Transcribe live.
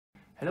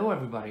Hello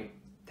everybody,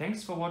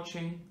 thanks for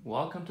watching,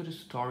 welcome to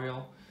this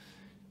tutorial.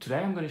 Today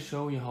I'm going to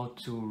show you how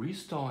to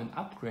restore and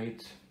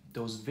upgrade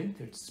those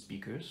vintage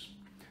speakers.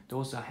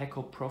 Those are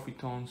Heco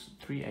Profitons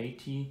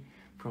 380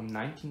 from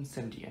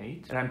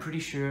 1978 and I'm pretty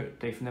sure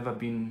they've never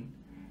been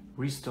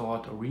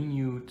restored or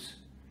renewed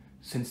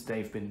since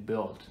they've been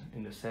built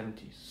in the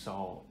 70s.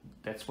 So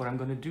that's what I'm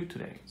going to do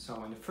today.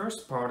 So in the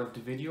first part of the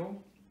video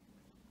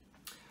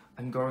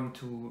I'm going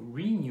to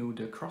renew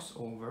the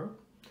crossover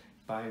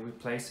by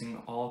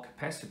replacing all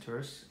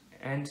capacitors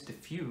and the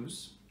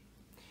fuse.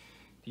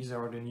 These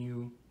are the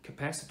new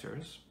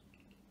capacitors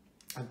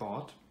I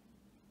bought.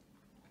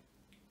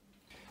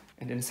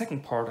 And in the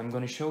second part I'm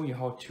going to show you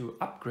how to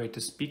upgrade the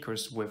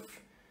speakers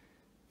with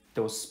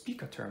those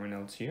speaker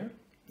terminals here.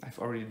 I've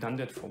already done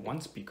that for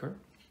one speaker.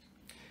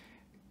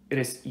 It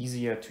is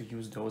easier to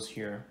use those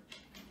here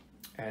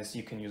as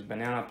you can use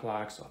banana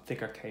plugs or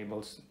thicker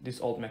cables.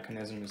 This old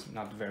mechanism is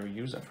not very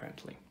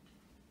user-friendly.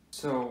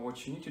 So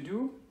what you need to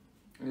do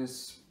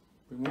is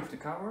remove the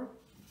cover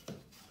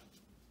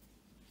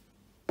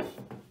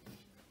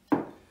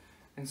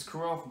and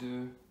screw off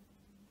the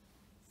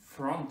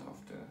front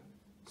of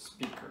the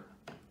speaker.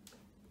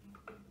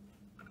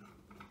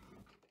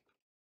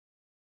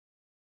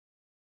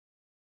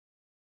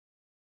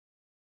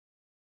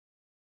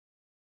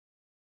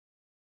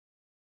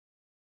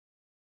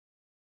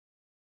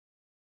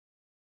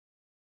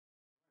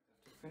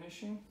 After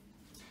finishing,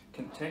 you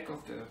can take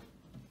off the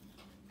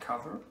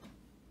cover .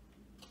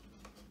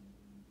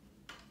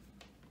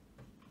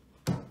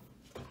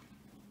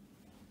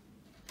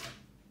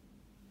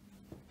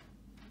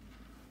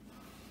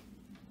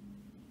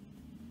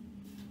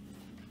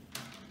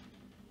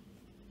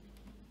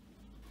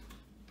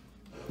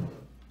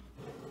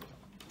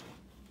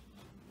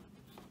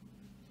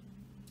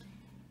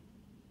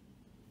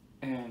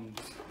 And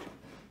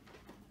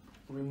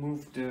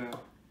remove the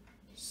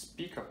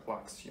speaker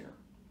plugs here.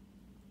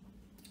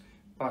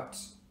 But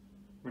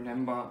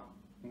remember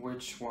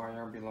which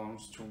wire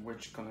belongs to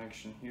which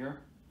connection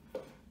here.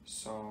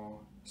 So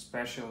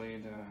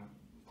especially the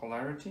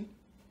polarity.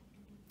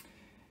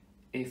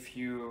 If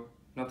you're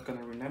not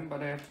gonna remember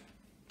that,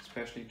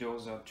 especially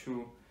those are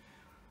two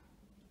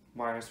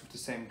wires with the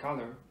same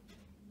color,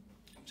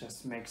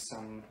 just make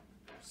some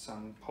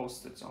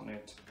post-its on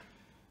it.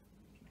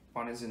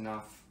 One is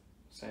enough.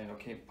 Say,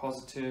 okay,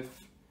 positive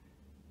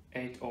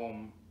 8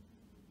 ohm,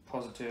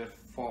 positive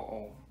 4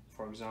 ohm,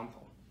 for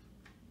example.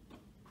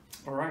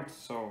 Alright,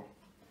 so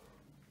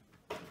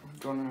I'm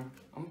gonna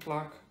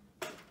unplug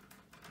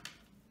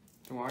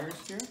the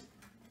wires here,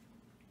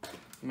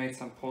 make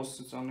some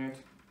post-its on it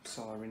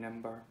so I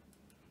remember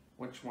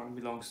which one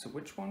belongs to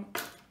which one.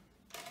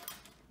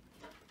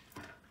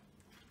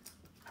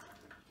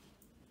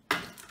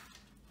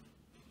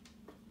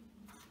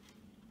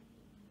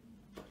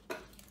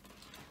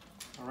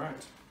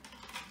 Alright.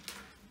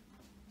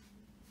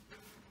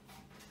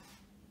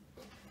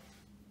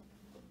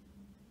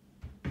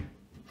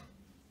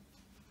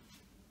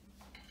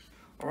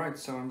 Alright,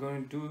 so I'm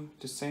going to do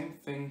the same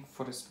thing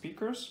for the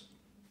speakers.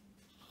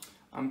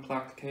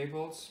 Unplug the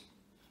cables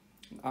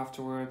and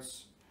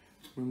afterwards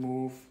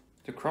remove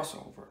the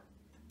crossover.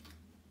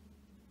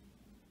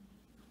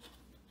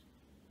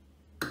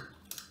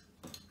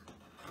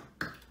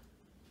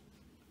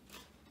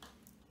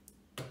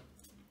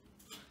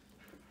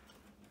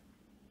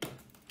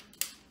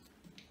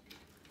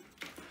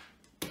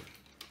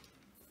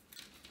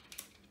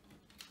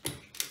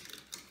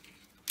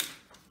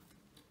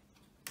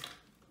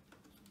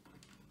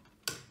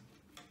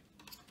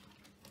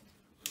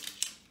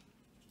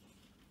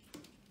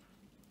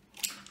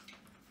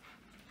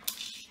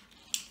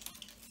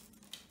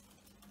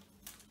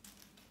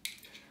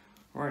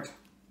 Alright,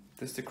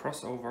 this is the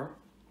crossover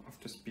of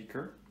the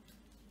speaker.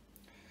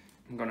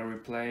 I'm gonna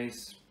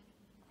replace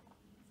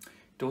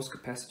those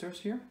capacitors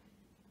here,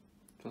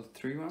 those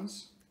 3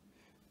 ones,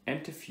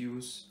 and the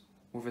fuse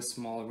with a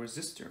small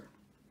resistor.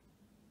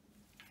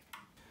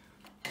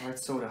 Alright,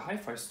 so the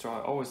hi-fi store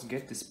I always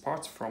get these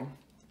parts from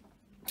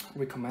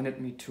recommended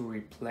me to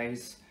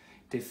replace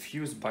the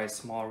fuse by a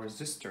small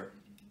resistor.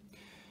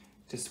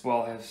 This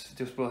will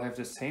have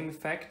the same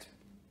effect,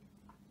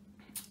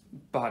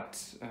 but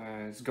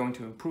it's going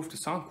to improve the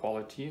sound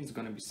quality, it's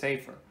going to be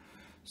safer.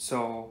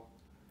 So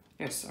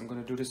yes, I'm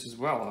going to do this as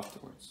well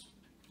afterwards.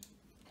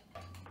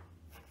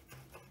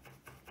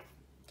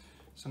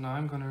 So now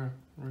I'm going to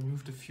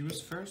remove the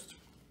fuse first.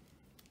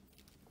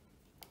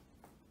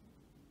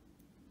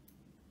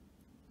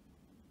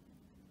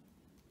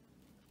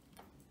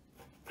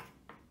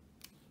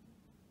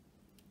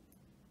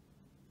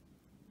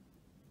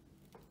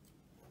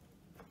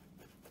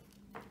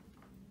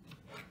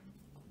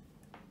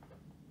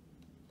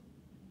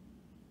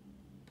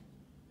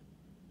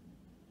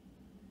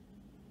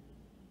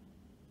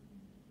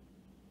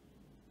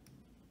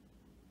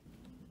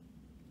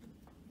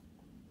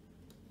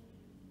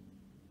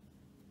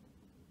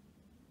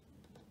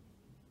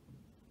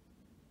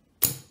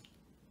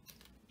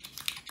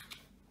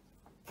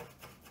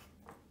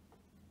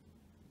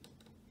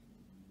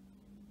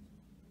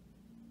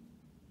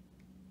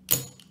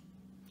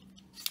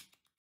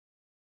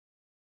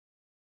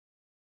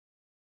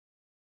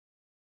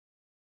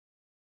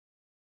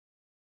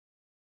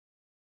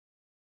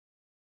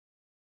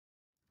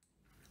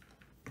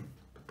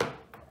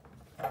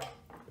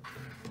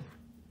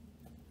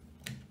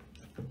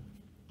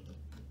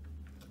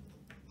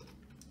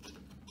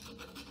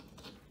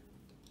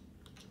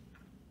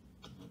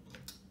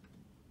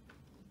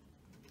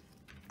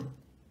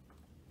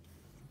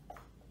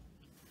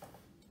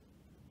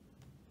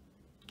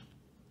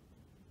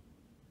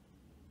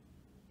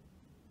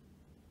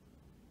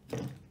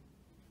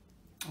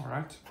 All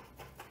right.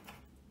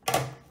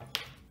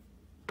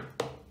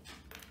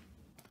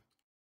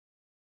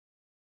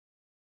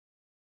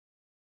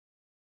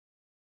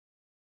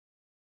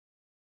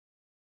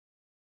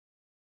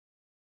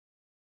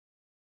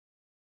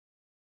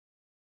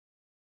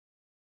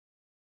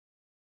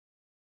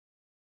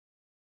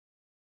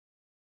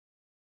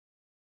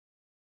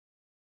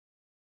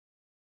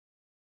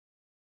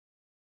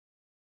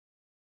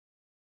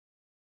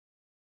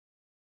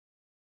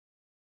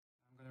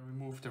 I'm going to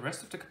remove the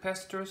rest of the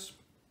capacitors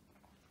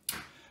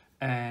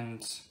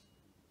and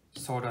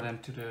solder them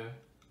to the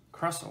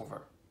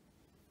crossover.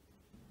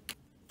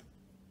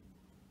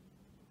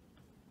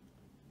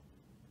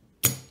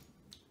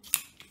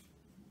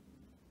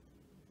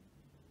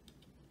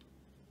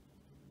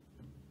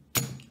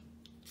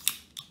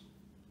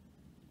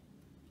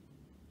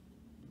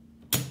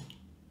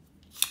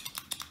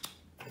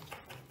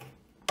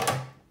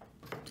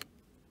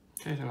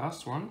 Okay, the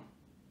last one.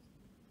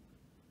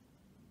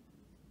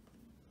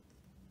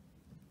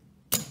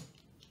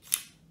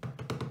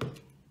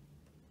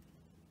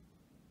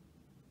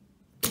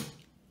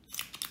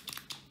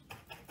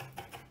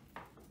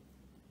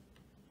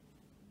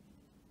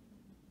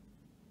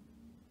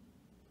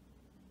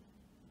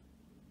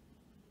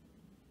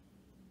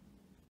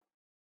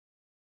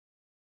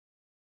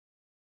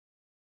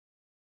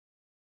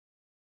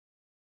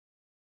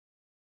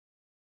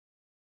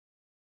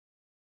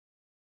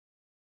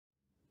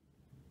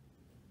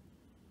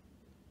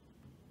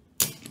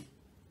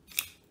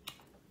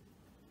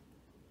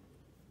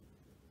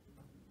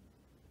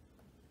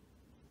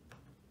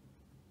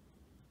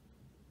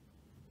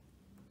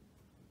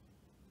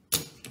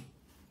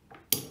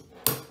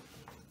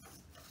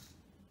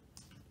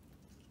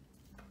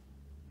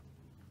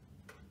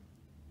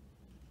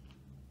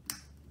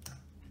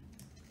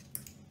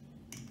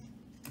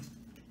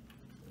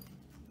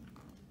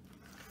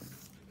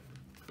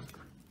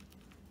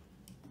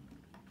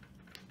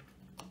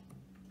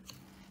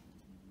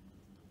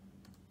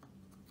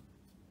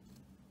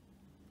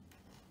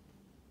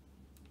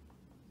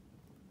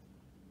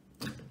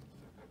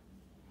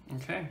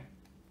 Okay,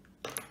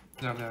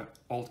 these are the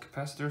old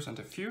capacitors and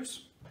the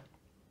fuse.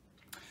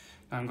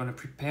 Now I'm going to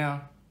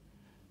prepare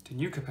the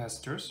new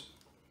capacitors.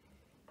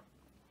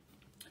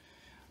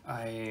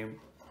 As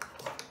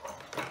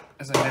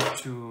I have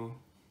to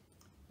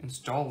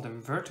install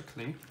them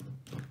vertically,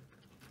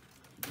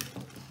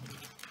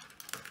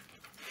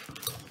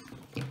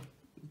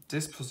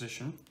 this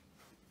position,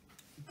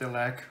 the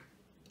lag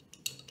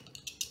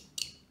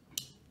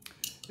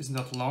is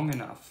not long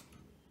enough.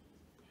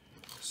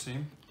 See?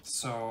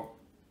 So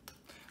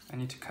I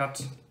need to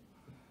cut a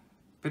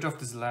bit of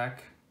this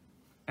lag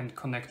and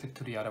connect it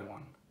to the other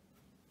one.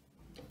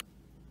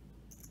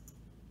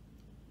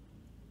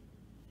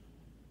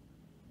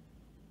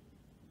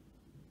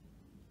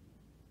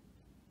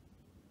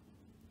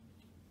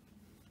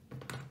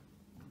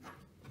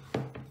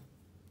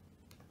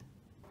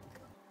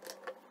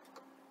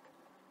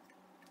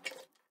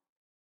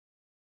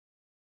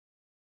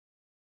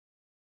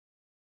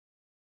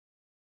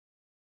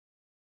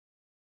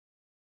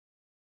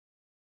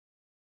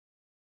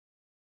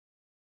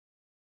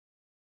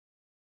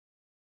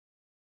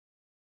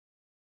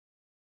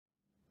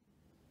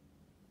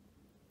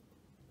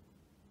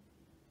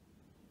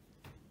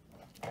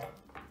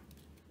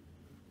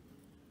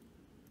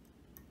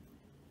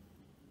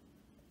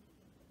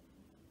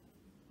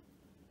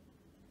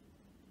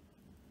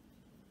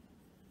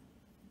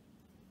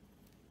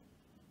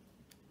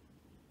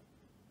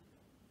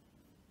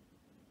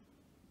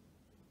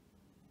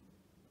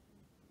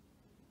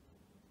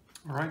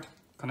 All right,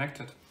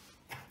 connected.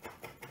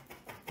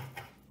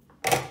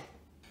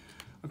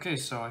 Okay,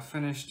 so I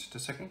finished the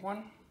second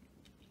one,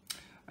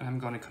 and I'm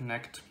going to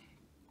connect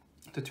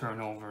the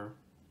turnover,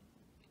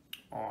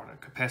 or the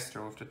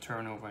capacitor of the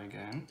turnover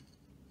again,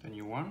 the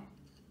new one.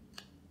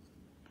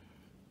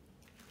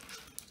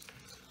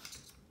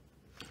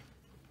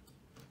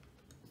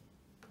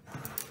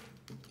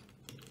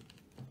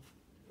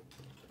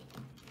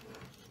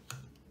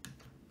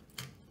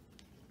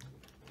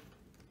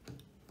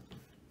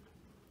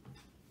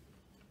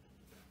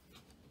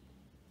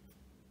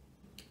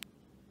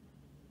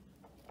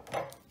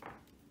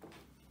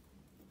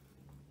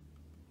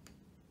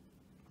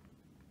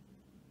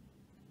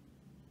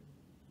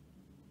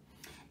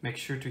 Make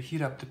sure to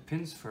heat up the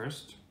pins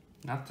first,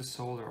 not the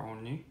solder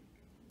only,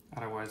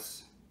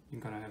 otherwise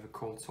you're gonna have a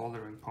cold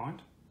soldering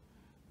point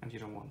and you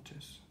don't want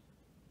this.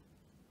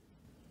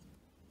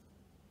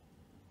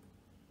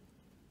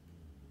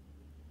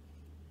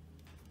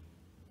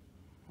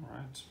 All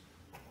right.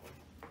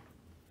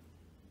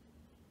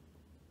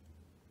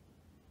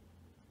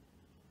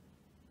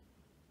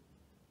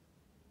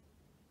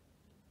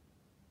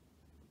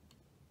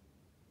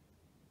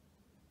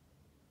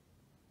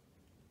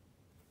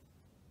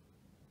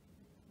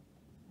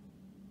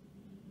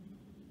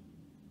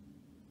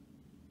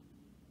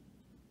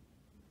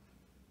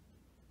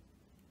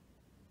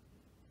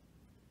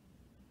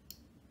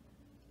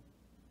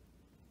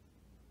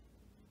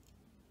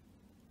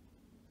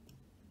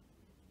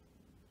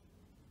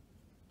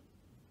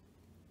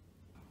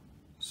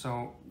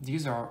 So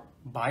these are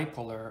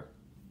bipolar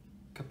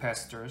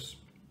capacitors,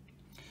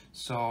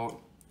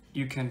 so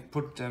you can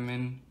put them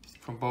in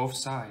from both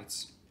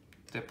sides.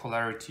 The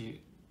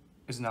polarity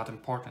is not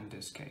important in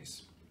this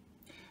case.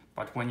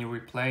 But when you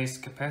replace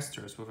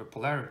capacitors with a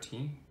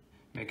polarity,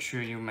 make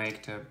sure you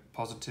make the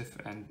positive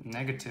and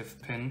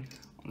negative pin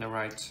on the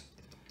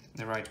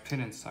right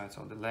pin inside,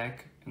 so the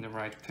leg and the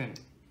right pin.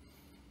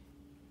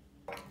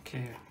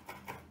 Okay,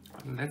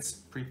 let's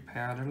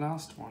prepare the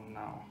last one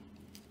now.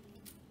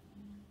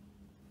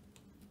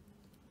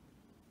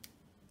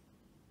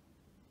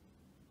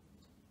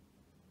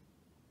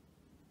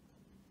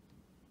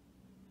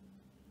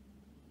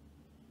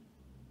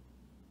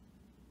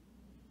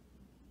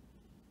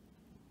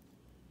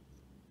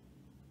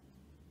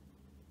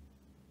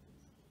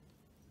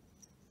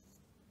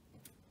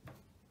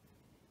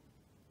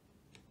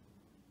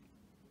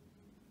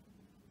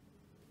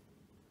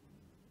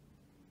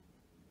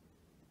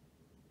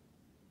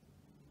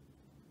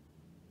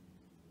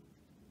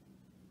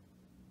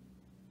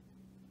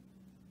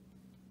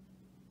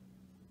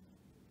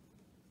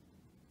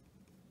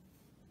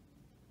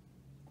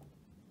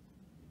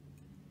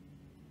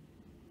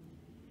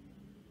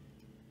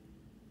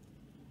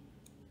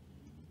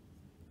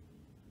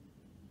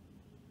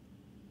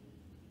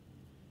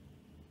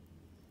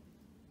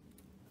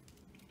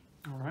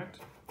 All right.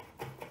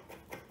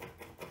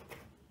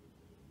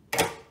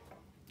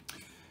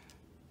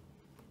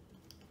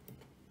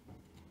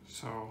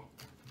 So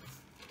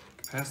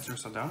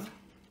capacitors are done.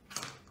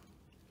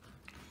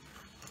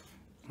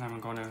 Now I'm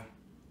gonna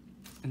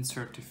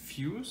insert the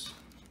fuse,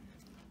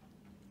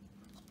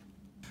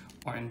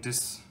 or in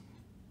this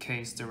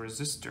case the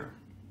resistor.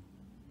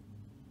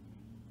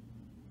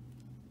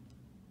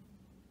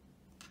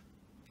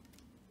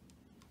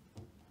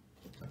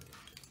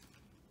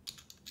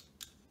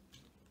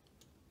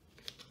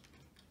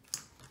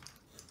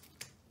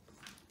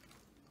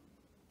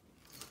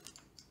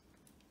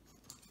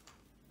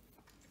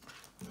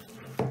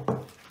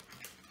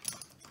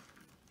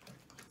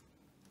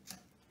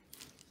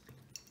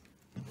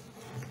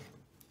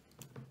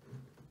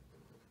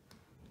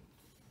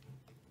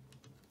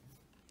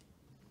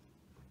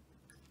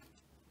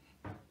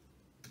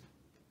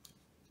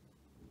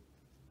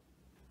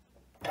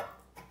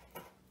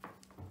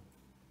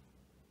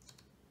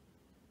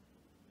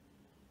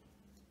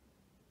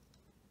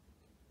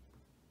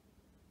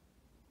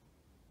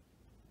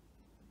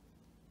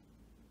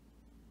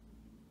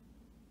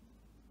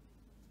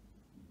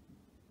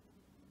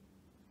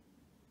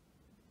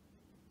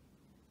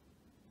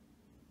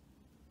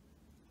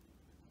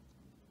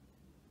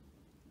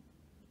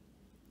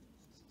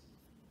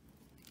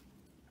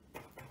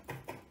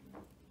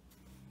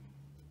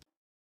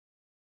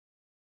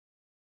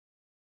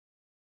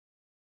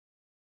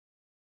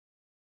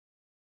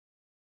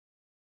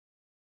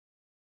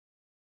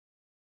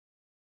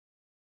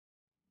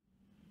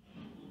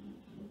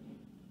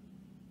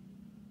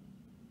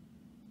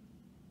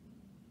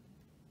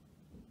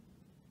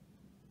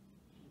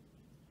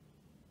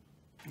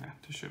 Yeah,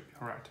 this should be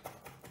all right.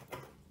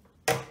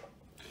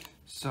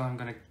 So I'm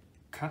gonna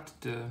cut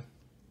the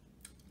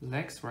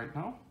legs right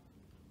now,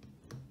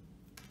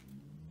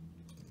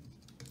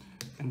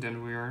 and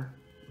then we're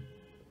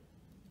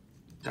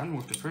done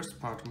with the first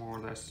part, more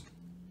or less.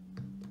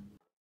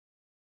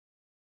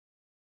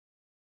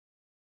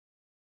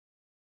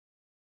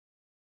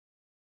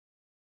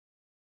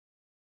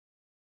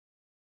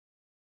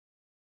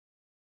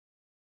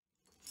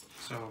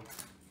 So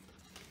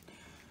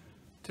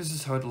this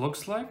is how it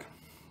looks like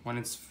when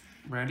it's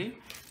ready.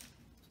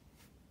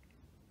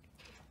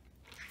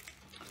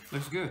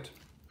 Looks good.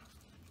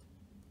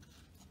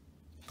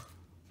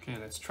 Okay,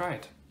 let's try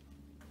it.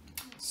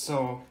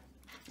 So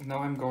now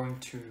I'm going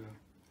to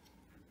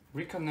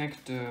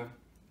reconnect the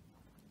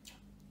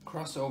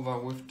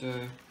crossover with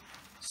the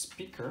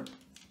speaker.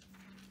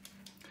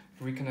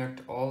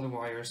 Reconnect all the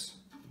wires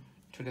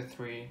to the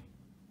 3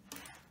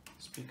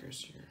 speakers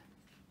here.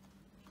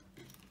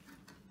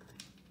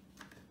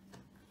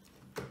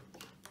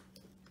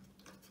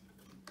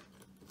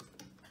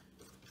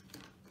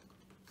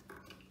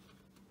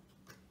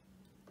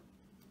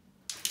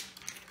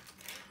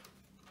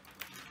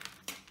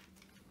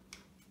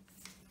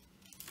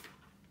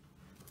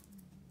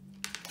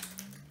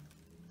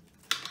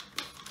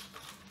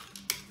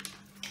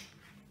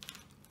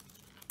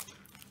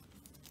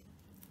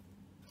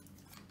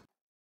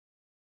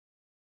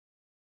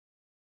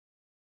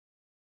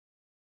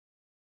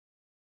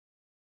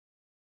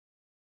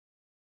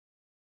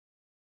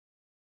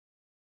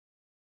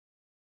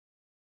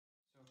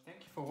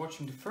 Thank you for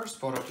watching the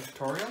first part of the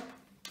tutorial.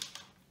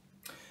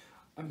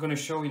 I'm going to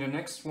show you the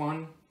next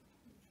one,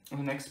 the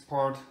next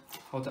part,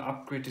 how to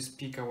upgrade the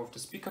speaker with the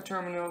speaker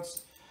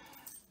terminals,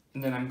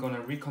 and then I'm going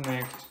to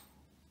reconnect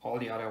all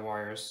the other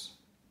wires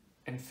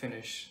and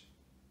finish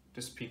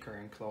the speaker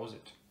and close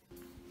it.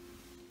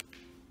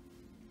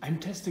 I'm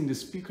testing the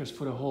speakers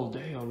for the whole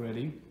day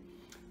already,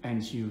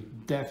 and you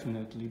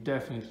definitely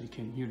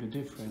can hear the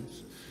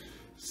difference.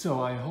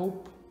 So I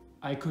hope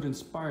I could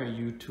inspire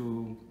you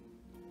to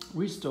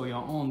restore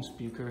your own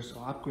speakers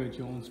or upgrade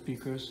your own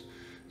speakers.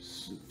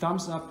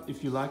 Thumbs up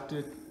if you liked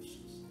it,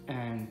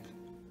 and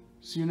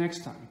see you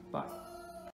next time. Bye.